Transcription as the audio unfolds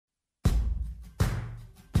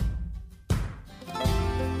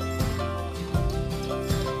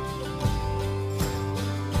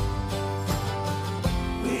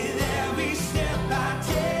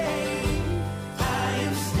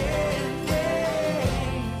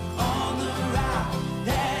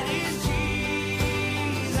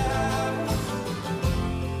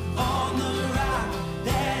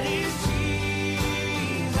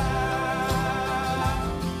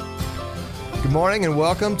Good morning and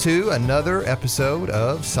welcome to another episode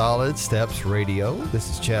of Solid Steps Radio. This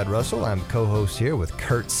is Chad Russell. I'm co-host here with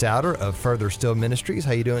Kurt Souter of Further Still Ministries.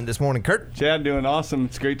 How you doing this morning, Kurt? Chad, doing awesome.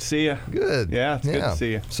 It's great to see you. Good. Yeah, it's good to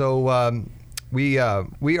see you. So we are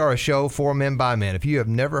a show for men by men. If you have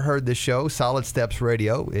never heard this show, Solid Steps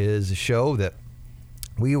Radio is a show that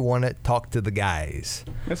we want to talk to the guys.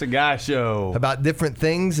 It's a guy show. About different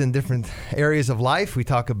things in different areas of life. We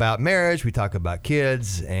talk about marriage, we talk about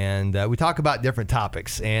kids, and we talk about different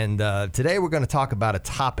topics. And today we're going to talk about a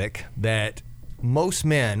topic that most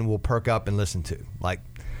men will perk up and listen to. Like,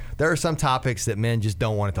 there are some topics that men just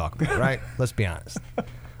don't want to talk about, right? Let's be honest.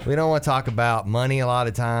 We don't want to talk about money a lot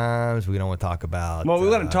of times. We don't want to talk about... Well, we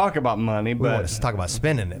want to talk about money, but... We want to talk about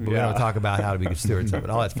spending it, but we don't want to talk about how to be good stewards of it,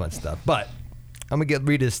 all that fun stuff. But... I'm going to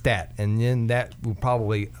read this stat, and then that will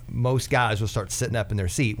probably, most guys will start sitting up in their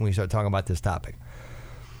seat when we start talking about this topic.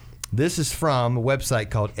 This is from a website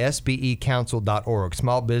called sbecouncil.org,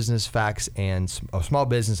 Small Business Facts and Small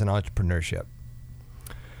Business and Entrepreneurship.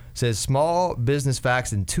 It says small business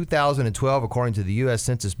facts in 2012, according to the U.S.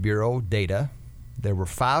 Census Bureau data, there were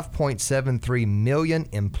 5.73 million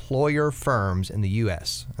employer firms in the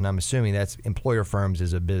U.S., and I'm assuming that's employer firms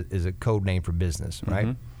is a code name for business, right?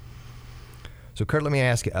 Mm-hmm. So, Kurt, let me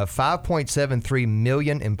ask you, of 5.73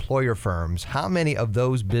 million employer firms, how many of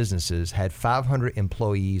those businesses had 500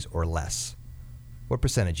 employees or less? What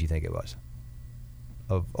percentage do you think it was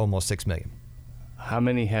of almost 6 million? How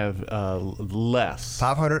many have less?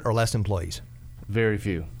 500 or less employees? Very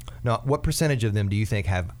few. Now, what percentage of them do you think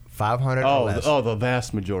have 500 or less? The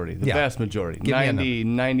vast majority. The vast majority.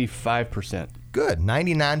 95%. Good,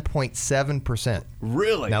 99.7%.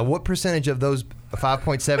 Really? Now, what percentage of those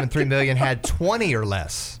 5.73 million had 20 or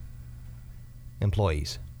less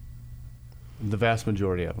employees? The vast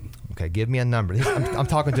majority of them. Okay, give me a number. I'm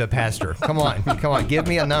talking to a pastor. Come on, give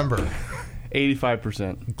me a number.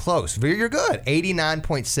 85%. Close. You're good.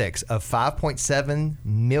 89.6 of 5.7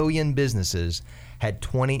 million businesses had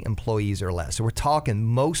 20 employees or less. So we're talking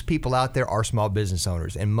most people out there are small business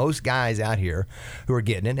owners, and most guys out here who are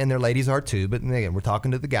getting it, and their ladies are too, but again, we're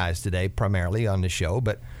talking to the guys today primarily on the show,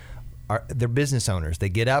 but they're business owners. They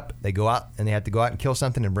get up, they go out, and they have to go out and kill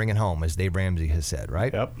something and bring it home, as Dave Ramsey has said,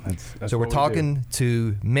 right? Yep. That's so we're talking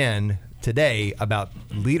to men today about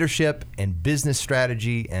leadership and business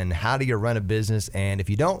strategy and how do you run a business, and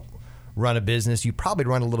if you don't run a business, you probably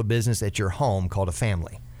run a little business at your home called a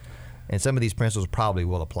family. And some of these principles probably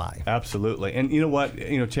will apply. Absolutely. And you know what,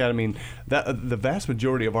 Chad, I mean, the vast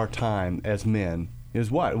majority of our time as men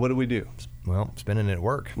is what? What do we do? Well, spending it at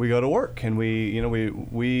work. We go to work, and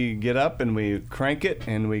we get up and we crank it,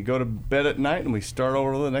 and we go to bed at night, and we start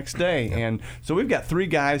over the next day. Yep. And so we've got three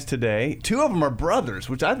guys today. Two of them are brothers,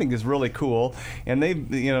 which I think is really cool. And they,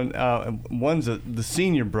 one's the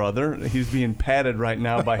senior brother. He's being patted right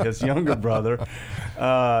now by his younger brother,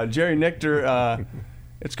 Jerry Nichter.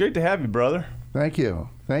 It's great to have you, brother. Thank you.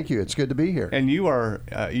 It's good to be here. And you are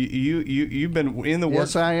you've been in the work.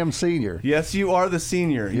 Yes, I am senior. Yes, you are the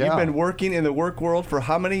senior. Yeah. You've been working in the work world for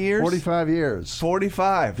how many years? 45 years.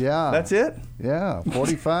 45. Yeah. That's it? Yeah,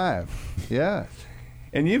 45. Yeah.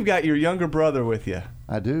 And you've got your younger brother with you.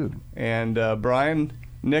 I do. And Brian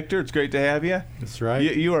Nichter, it's great to have you. That's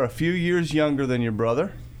right. You are a few years younger than your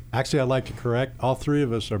brother. Actually, I'd like to correct. All three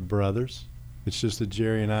of us are brothers. It's just that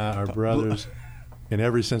Jerry and I are brothers in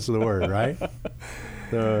every sense of the word, right?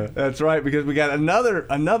 That's right, because we got another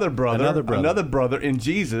brother in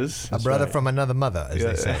Jesus. A brother from another mother, as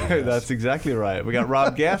they say. Yes. That's exactly right. We got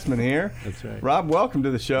Rob Gassman here. That's right. Rob, welcome to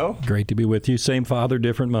the show. Great to be with you. Same father,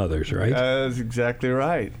 different mothers, right? That's exactly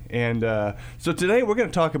right. And so today we're going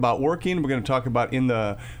to talk about working. We're going to talk about in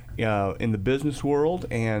the business world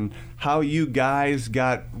and how you guys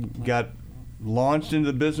got launched into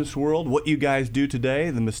the business world, what you guys do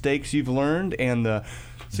today, the mistakes you've learned, and the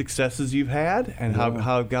successes you've had, and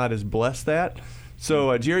how God has blessed that.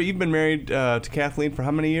 So, Jerry, you've been married to Kathleen for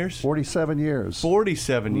how many years? 47 years.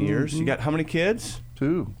 47 years. You got how many kids?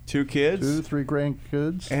 Two. 2 kids? 3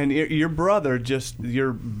 grandkids. And your brother,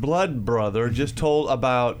 your blood brother, just told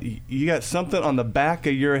about you got something on the back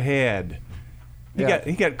of your head. He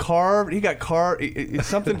got carved.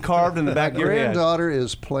 Something carved in the back of your head. My granddaughter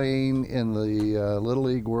is playing in the Little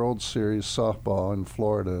League World Series softball in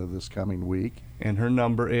Florida this coming week. And her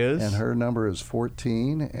number is? And her number is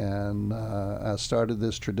 14. And I started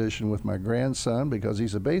this tradition with my grandson because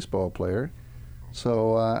he's a baseball player.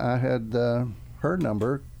 So I had her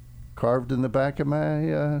number carved in the back of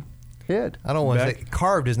my Head. I don't want to say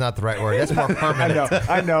carved is not the right word. That's more permanent.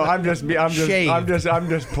 I know. I'm just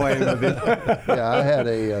Shaved. playing with it. Yeah, I had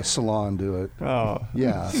a salon do it. Oh,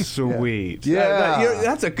 Yeah. sweet. Yeah.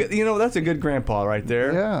 That's a good grandpa right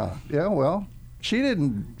there. Yeah. Well,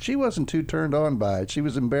 she wasn't too turned on by it. She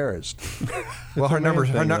was embarrassed. Well, her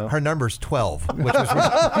number's 12, which was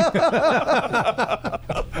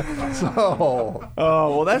So,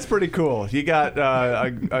 Oh, well, that's pretty cool. You got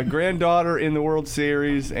a granddaughter in the World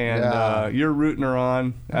Series, and Yeah. you're rooting her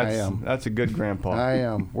on. I am. That's a good grandpa. I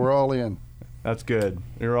am. We're all in. That's good.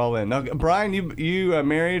 You're all in. Now, Brian, you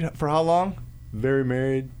married for how long? Very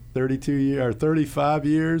married, 32 years or 35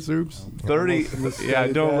 years. Oops. 30. Yeah,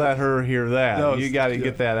 don't let her hear that. No, You got to yeah.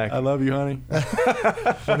 get that. I love you, honey.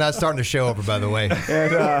 we're not starting to show over, by the way.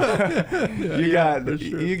 And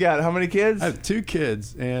you got how many kids? I have 2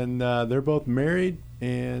 kids, and they're both married,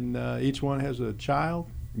 and each one has a child.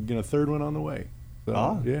 Get a third one on the way. So,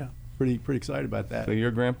 Oh. yeah, pretty excited about that. So you're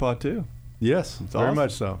a grandpa too. Yes, very awesome.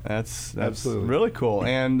 much so. That's Absolutely. really cool.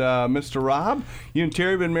 And Mr. Rob, you and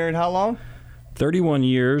Terry been married how long? 31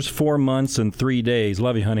 years, 4 months, and 3 days.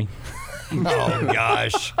 Love you, honey. Oh,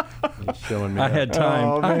 gosh. He's showing me I that. had time.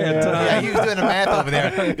 Oh, I had man. time. Yeah, he was doing the math over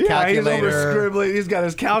there. Yeah, he's Calculator. over scribbling. He's got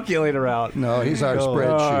his calculator out. No, he's our Oh,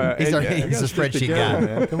 spreadsheet. He's a You gotta stick spreadsheet together,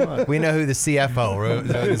 guy. man. Come on. We know who the CFO of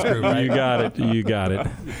this group, right? You got it. You got it.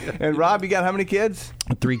 And Rob, you got how many kids?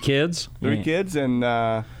 3 kids. 3 kids, and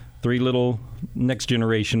 3 little next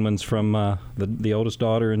generation ones from the oldest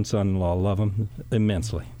daughter and son-in-law. Love them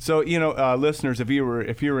immensely. so listeners, if you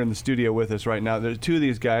were in the studio with us right now, there's 2 of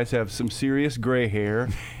these guys have some serious gray hair,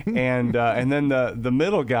 and then the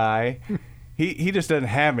middle guy. He just doesn't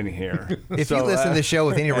have any hair. If you listen to the show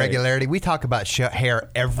with any regularity, we talk about hair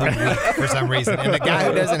every week for some reason. And the guy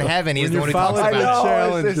who doesn't have any is the one who talks Following about the it. know.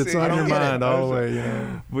 challenge that's I on don't your get it. mind all the way. You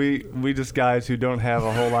know. we just guys who don't have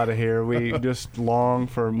a whole lot of hair. We just long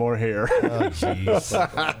for more hair. Oh, jeez.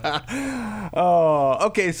 Oh,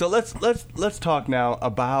 okay. So let's talk now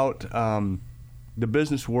about the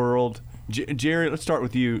business world. Jerry, let's start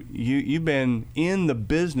with you. You've been in the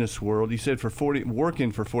business world. You said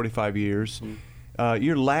working for 45 years.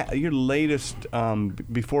 Your latest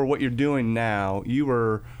before what you're doing now, you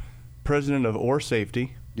were president of Orr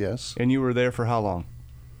Safety, Yes. and you were there for how long?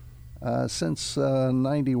 Since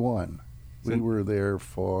 91. We Sin- were there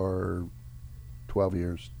for 12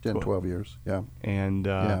 years, 10, 12 years. Yeah. And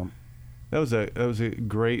Yeah. that was a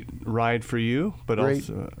great ride for you, but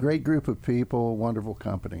also Great group of people, wonderful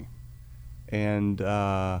company. and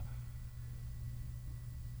Brian,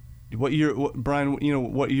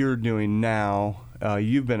 what you're doing now.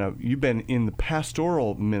 You've been in the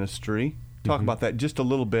pastoral ministry. Talk about that just a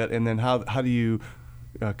little bit, and then how do you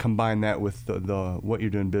combine that with the what you're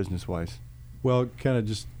doing business wise? Well, kind of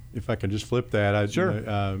just if I can just flip that.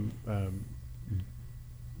 Sure.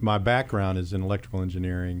 My background is in electrical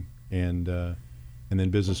engineering and then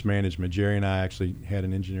business management. Jerry and I actually had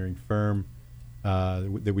an engineering firm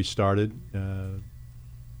that we started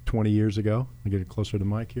 20 years ago. I get it closer to the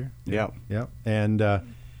mic here. Yeah. Yeah, and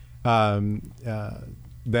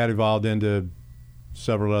that evolved into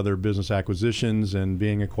several other business acquisitions and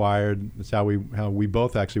being acquired. That's how we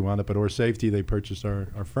both actually wound up at Orr Safety. They purchased our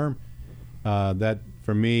firm. That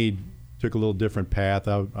for me took a little different path.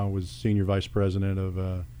 I was senior vice president of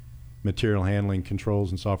a material handling controls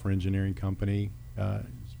and software engineering company,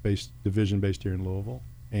 division based here in Louisville,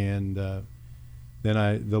 and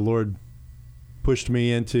then the Lord pushed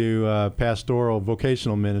me into pastoral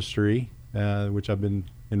vocational ministry, which I've been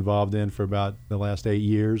involved in for about the last 8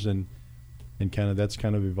 years, and that's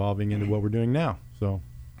kind of evolving into what we're doing now. So,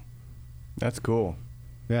 That's cool.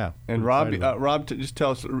 yeah. And I'm excited Rob, just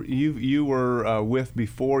tell us, you were with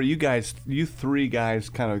before you 3 guys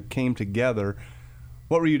kind of came together.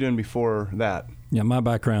 What were you doing before that? Yeah, my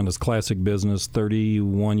background is classic business,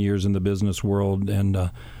 31 years in the business world, and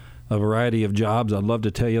a variety of jobs. I'd love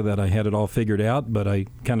to tell you that I had it all figured out, but I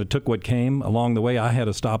kind of took what came. Along the way, I had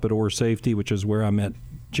a stop at Orr Safety, which is where I met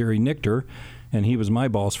Jerry Nichter, and he was my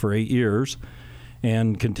boss for 8 years,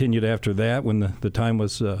 and continued after that when the time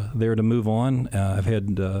was there to move on. I've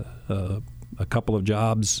had a couple of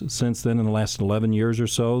jobs since then in the last 11 years or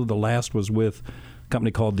so. The last was with a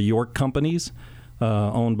company called the York Companies,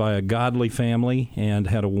 owned by a godly family, and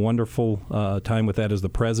had a wonderful time with that as the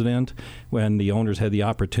president when the owners had the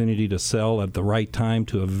opportunity to sell at the right time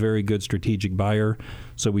to a very good strategic buyer.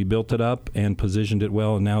 So we built it up and positioned it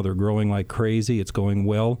well, and now they're growing like crazy. It's going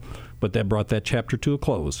well, but that brought that chapter to a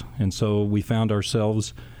close. And so we found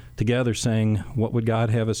ourselves together saying, what would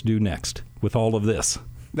God have us do next with all of this?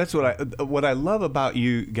 That's what I love about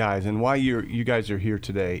you guys, and why you guys are here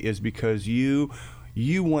today is because you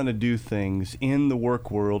you want to do things in the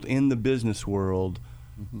work world, in the business world,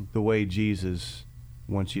 the way Jesus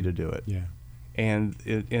wants you to do it. Yeah. And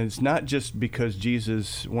it's not just because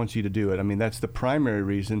Jesus wants you to do it. I mean, that's the primary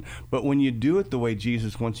reason. But when you do it the way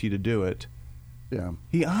Jesus wants you to do it, Yeah.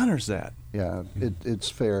 he honors that. Yeah, it's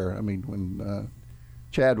fair. I mean, when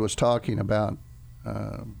Chad was talking about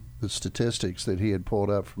the statistics that he had pulled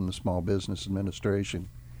up from the Small Business Administration,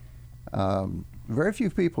 very few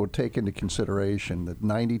people take into consideration that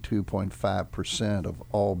 92.5% of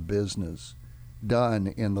all business done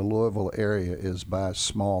in the Louisville area is by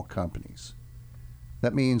small companies.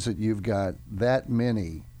 That means that you've got that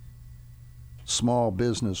many small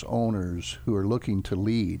business owners who are looking to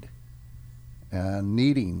lead and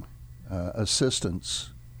needing assistance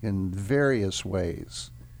in various ways.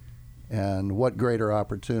 And what greater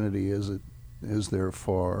opportunity is there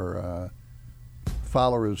for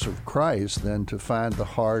followers of Christ than to find the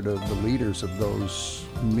heart of the leaders of those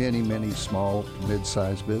many, many small to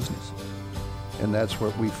mid-sized businesses? And that's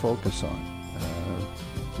what we focus on.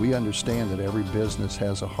 We understand that every business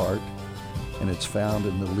has a heart, and it's found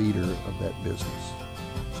in the leader of that business.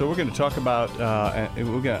 So we're going to talk about,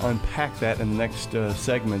 we're going to unpack that in the next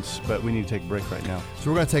segments, but we need to take a break right now. So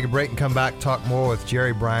we're going to take a break and come back, talk more with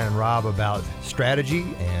Jerry, Brian, and Rob about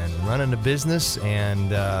strategy and running a business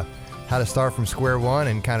and how to start from square one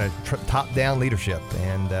and kind of top-down leadership.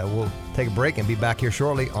 And we'll take a break and be back here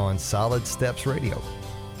shortly on Solid Steps Radio.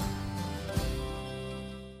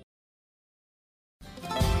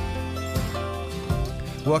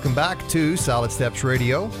 Welcome back to Solid Steps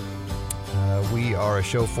Radio. We are a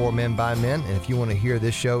show for men by men, and if you want to hear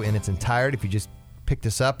this show in its entirety, if you just picked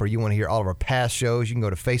us up or you want to hear all of our past shows, you can go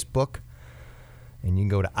to Facebook, and you can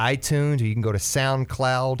go to iTunes, or you can go to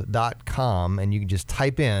SoundCloud.com, and you can just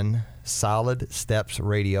type in Solid Steps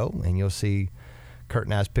Radio, and you'll see Kurt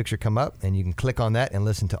and I's picture come up, and you can click on that and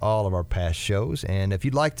listen to all of our past shows. And if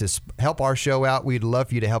you'd like to help our show out, we'd love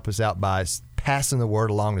for you to help us out by passing the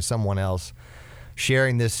word along to someone else,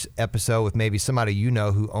 sharing this episode with maybe somebody you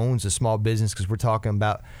know who owns a small business, because we're talking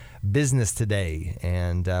about business today.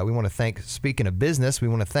 And we want to thank, speaking of business, we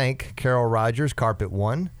want to thank Carol Rogers, Carpet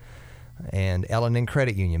One, and L&N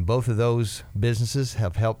Credit Union. Both of those businesses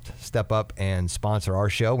have helped step up and sponsor our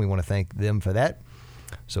show. We want to thank them for that.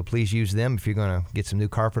 So please use them if you're going to get some new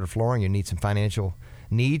carpet or flooring, you need some financial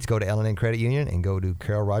needs, go to L&N Credit Union and go to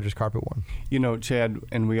Carol Rogers, Carpet One. You know, Chad,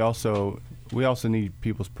 and we also need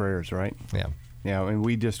people's prayers, right? Yeah. Yeah, and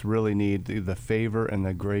we just really need the favor and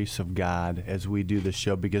the grace of God as we do this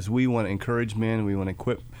show, because we want to encourage men, we want to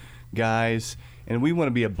equip guys, and we want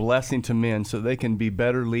to be a blessing to men so they can be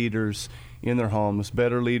better leaders in their homes,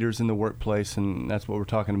 better leaders in the workplace, and that's what we're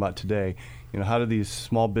talking about today. You know, how do these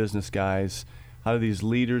small business guys, how do these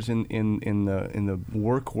leaders in the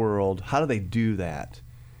work world, how do they do that?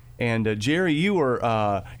 And Jerry, you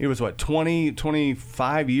were, it was what,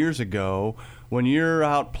 25 years ago, when you're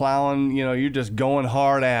out plowing, you know, you're just going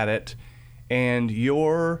hard at it, and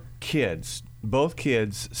your kids, both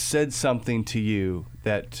kids, said something to you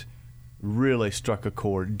that really struck a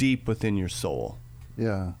chord deep within your soul.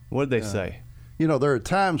 Yeah. What did they say? You know, there are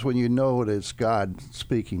times when you know that it's God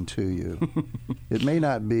speaking to you. It may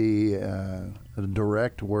not be a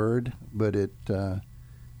direct word, but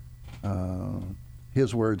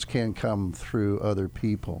His words can come through other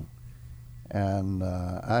people. And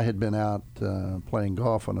I had been out playing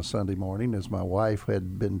golf on a Sunday morning as my wife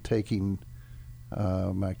had been taking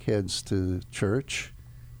my kids to church.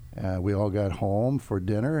 We all got home for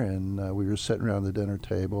dinner, and we were sitting around the dinner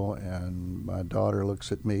table, and my daughter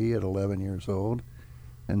looks at me at 11 years old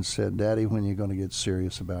and said, "Daddy, when are you going to get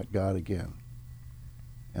serious about God again?"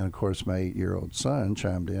 And, of course, my 8-year-old son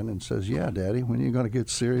chimed in and says, "Yeah, Daddy, when are you going to get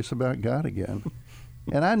serious about God again?"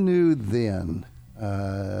 And I knew then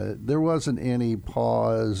there wasn't any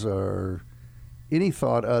pause or any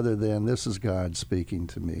thought other than, this is God speaking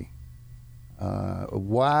to me.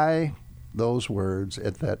 Why those words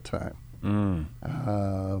at that time? And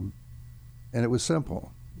it was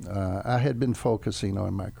simple. I had been focusing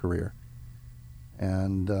on my career,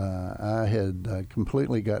 and I had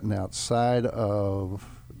completely gotten outside of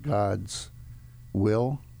God's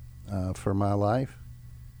will for my life.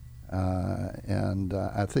 And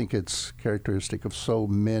I think it's characteristic of so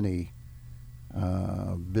many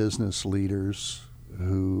business leaders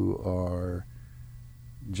who are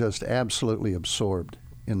just absolutely absorbed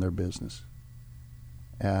in their business.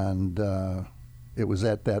 And it was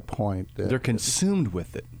at that point that they're consumed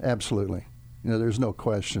with it. Absolutely. You know, there's no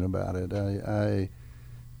question about it.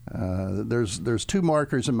 There's two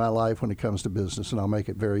markers in my life when it comes to business, and I'll make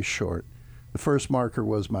it very short. The first marker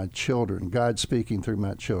was my children, God speaking through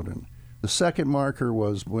my children. The second marker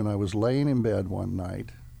was when I was laying in bed one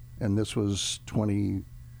night, and this was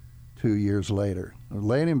 22 years later. I was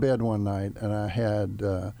laying in bed one night, and I had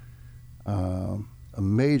a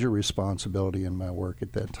major responsibility in my work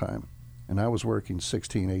at that time. And I was working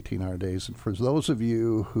 16, 18-hour days. And for those of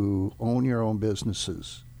you who own your own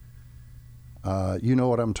businesses, you know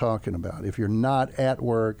what I'm talking about. If you're not at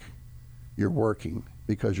work, you're working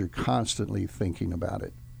because you're constantly thinking about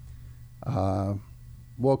it.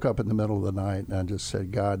 Woke up in the middle of the night and I just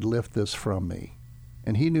said, God, lift this from me.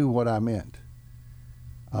 And he knew what I meant.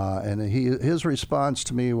 And his response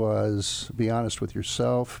to me was, be honest with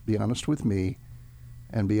yourself, be honest with me,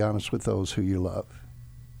 and be honest with those who you love.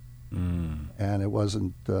 And it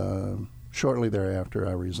wasn't shortly thereafter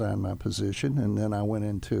I resigned my position, and then I went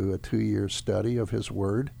into a 2-year study of his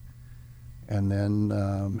word. And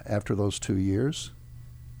then after those 2 years,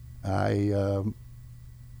 I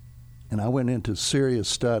went into serious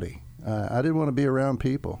study. I didn't want to be around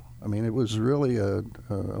people. I mean, it was really a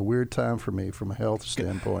weird time for me from a health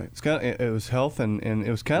standpoint. It was health, and it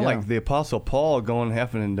was kind of like the Apostle Paul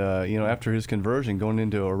after his conversion, going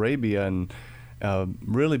into Arabia and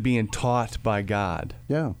really being taught by God.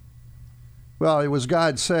 Yeah. Well, it was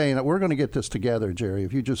God saying, we're going to get this together, Jerry,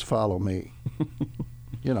 if you just follow me.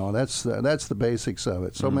 That's the basics of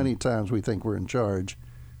it. So many times we think we're in charge,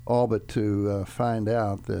 all but to find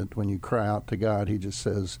out that when you cry out to God, he just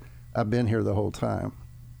says, I've been here the whole time.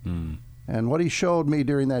 And what he showed me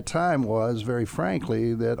during that time was, very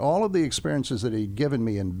frankly, that all of the experiences that he'd given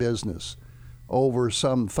me in business over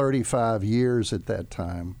some 35 years at that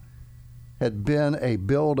time had been a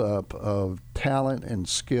buildup of talent and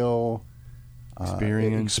skill,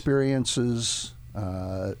 experiences,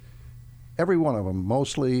 every one of them,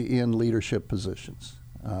 mostly in leadership positions.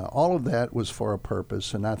 All of that was for a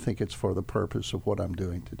purpose, and I think it's for the purpose of what I'm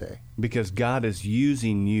doing today. Because God is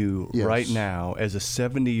using you right now as a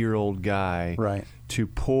 70-year-old guy to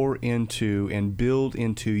pour into and build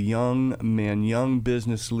into young men, young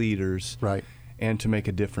business leaders, and to make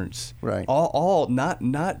a difference. Right. All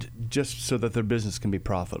not just so that their business can be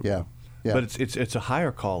profitable. Yeah. But it's a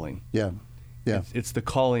higher calling. Yeah. It's the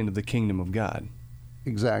calling of the kingdom of God.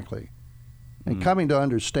 Exactly. And coming to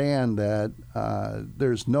understand that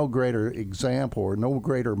there's no greater example or no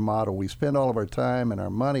greater model. We spend all of our time and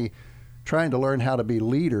our money trying to learn how to be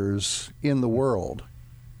leaders in the world,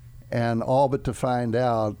 and all but to find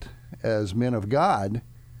out as men of God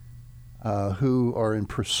who are in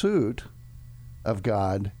pursuit of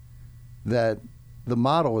God that the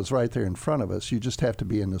model is right there in front of us. You just have to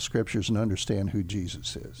be in the scriptures and understand who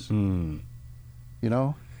Jesus is.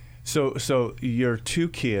 So your two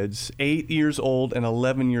kids, 8 years old and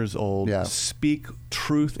 11 years old, speak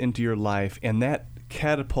truth into your life, and that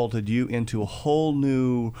catapulted you into a whole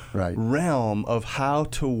new realm of how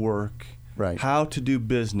to work, how to do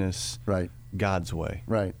business God's way.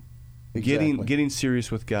 Right. Exactly. Getting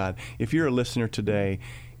serious with God. If you're a listener today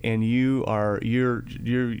and you're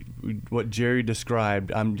what Jerry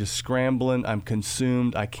described, I'm just scrambling, I'm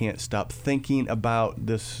consumed, I can't stop thinking about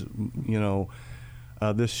this,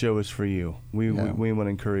 this show is for you. We want to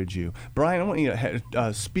encourage you. Brian, I want you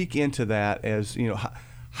to speak into that as,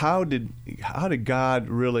 how did God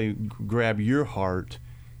really grab your heart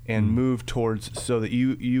and move towards so that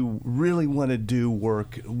you really want to do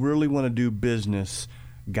work, really want to do business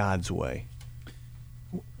God's way?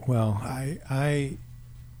 Well, I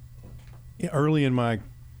early in my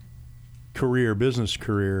business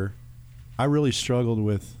career, I really struggled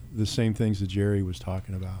with the same things that Jerry was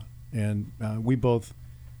talking about. And we both,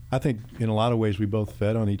 I think in a lot of ways, we both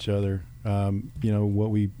fed on each other. What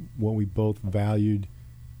we both valued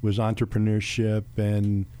was entrepreneurship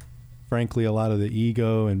and, frankly, a lot of the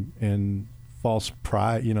ego and false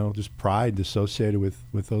pride, just pride associated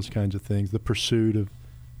with those kinds of things. The pursuit of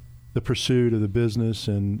the business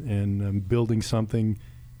and building something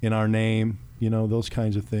in our name, those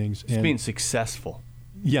kinds of things. Just being successful.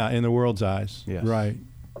 Yeah, in the world's eyes. Yes. Right,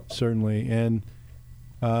 certainly. And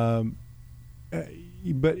but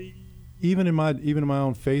even in my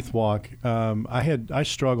own faith walk, I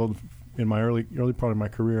struggled in my early part of my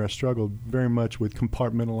career. I struggled very much with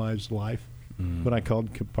compartmentalized life, what I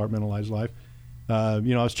called compartmentalized life. I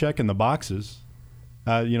was checking the boxes.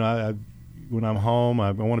 When I'm home,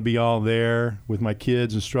 I want to be all there with my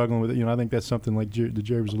kids and struggling with it. I think that's something like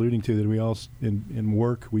Jerry was alluding to that we all in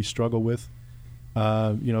work we struggle with.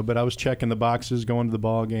 But I was checking the boxes, going to the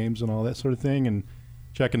ball games and all that sort of thing, and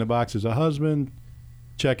checking the box as a husband,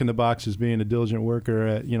 checking the box as being a diligent worker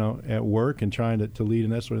at work and trying to lead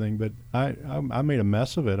and that sort of thing. But I made a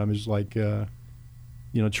mess of it. I'm just like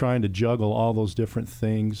trying to juggle all those different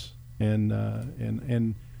things, and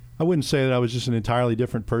I wouldn't say that I was just an entirely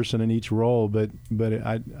different person in each role, but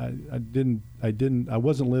I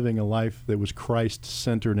wasn't living a life that was Christ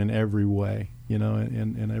centered in every way,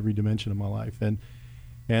 in every dimension of my life. And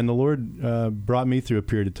the Lord brought me through a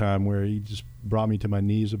period of time where He just brought me to my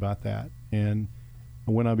knees about that. And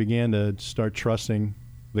when I began to start trusting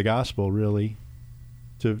the gospel, really,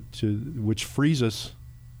 to which frees us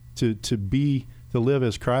to live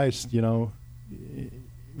as Christ,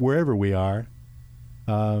 wherever we are.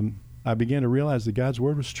 I began to realize that God's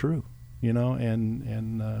word was true,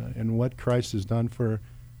 and what Christ has done for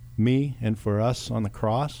me and for us on the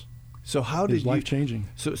cross. So how did is life-changing.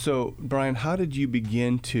 So Brian, how did you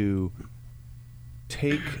begin to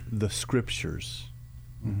take the scriptures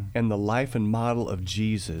and the life and model of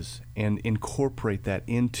Jesus and incorporate that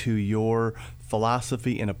into your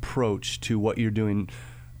philosophy and approach to what you're doing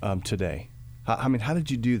today? How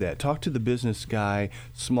did you do that? Talk to the business guy.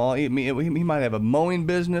 Small. He might have a mowing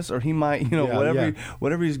business, or he might,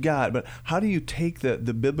 whatever he's got. But how do you take the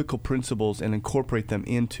biblical principles and incorporate them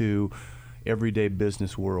into everyday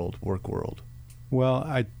business work world? Well,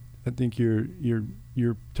 I think you're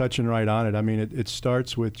touching right on it. I mean, it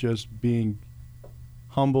starts with just being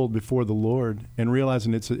humbled before the Lord and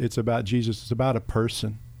realizing it's about Jesus. It's about a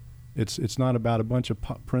person. It's not about a bunch of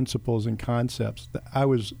principles and concepts. I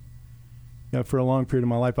was. For a long period of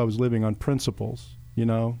my life, I was living on principles,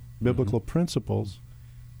 biblical principles,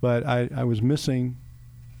 but I was missing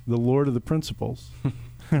the Lord of the principles,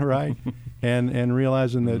 right? And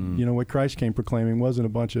realizing that, what Christ came proclaiming wasn't a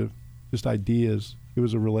bunch of just ideas. It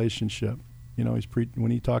was a relationship.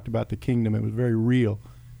 When He talked about the kingdom, it was very real.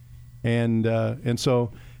 And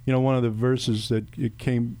so, one of the verses that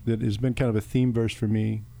has been kind of a theme verse for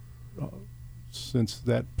me since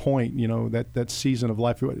that point, that season of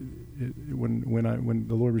life, when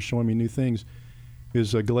the Lord was showing me new things,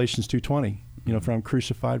 is Galatians 2:20. For I'm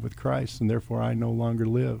crucified with Christ, and therefore I no longer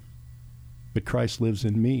live, but Christ lives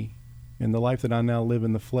in me. And the life that I now live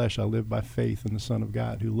in the flesh, I live by faith in the Son of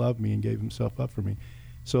God, who loved me and gave Himself up for me.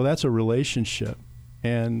 So that's a relationship,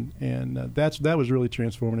 and that was really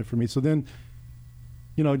transformative for me. So then,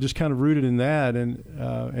 just kind of rooted in that,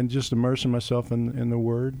 and just immersing myself in the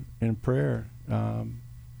Word and prayer.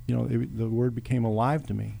 The Word became alive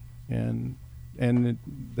to me, and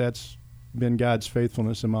that's been God's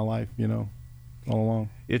faithfulness in my life, all along.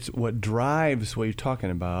 It's what drives what you're talking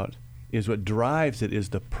about. What drives it is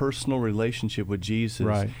the personal relationship with Jesus,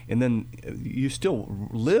 right? And then you still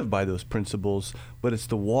live by those principles, but it's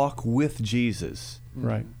the walk with Jesus,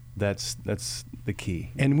 right? That's the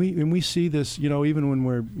key. And we see this, even when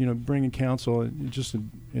we're bringing counsel just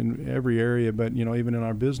in every area, but even in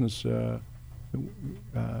our business.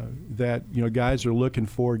 That guys are looking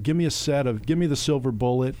for. Give me the silver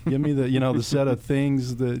bullet. Give me the set of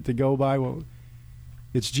things to go by. Well,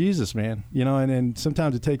 it's Jesus, man. And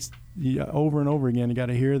sometimes it takes over and over again. You got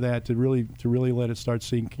to hear that to really let it start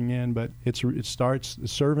sinking in. But it starts the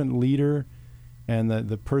servant leader, and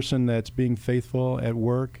the person that's being faithful at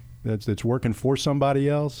work, that's working for somebody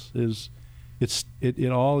else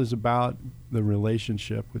it all is about the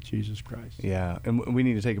relationship with Jesus Christ. Yeah, and we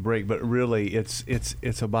need to take a break, but really it's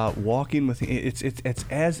about walking with Him. It's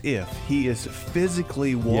as if He is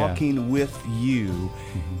physically walking with you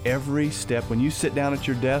every step. When you sit down at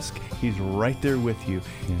your desk, He's right there with you.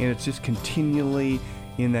 And it's just continually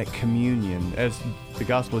in that communion. As the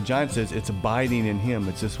Gospel of John says, it's abiding in Him.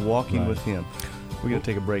 It's just walking with Him. We're going to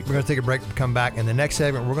take a break. We're going to take a break and come back. In the next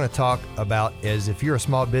segment, we're going to talk about is if you're a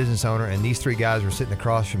small business owner and these three guys are sitting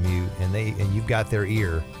across from you and you've got their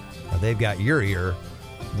ear, or they've got your ear,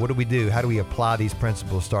 what do we do? How do we apply these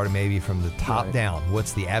principles starting maybe from the top down?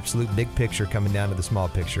 What's the absolute big picture coming down to the small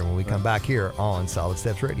picture when we come back here on Solid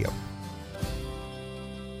Steps Radio?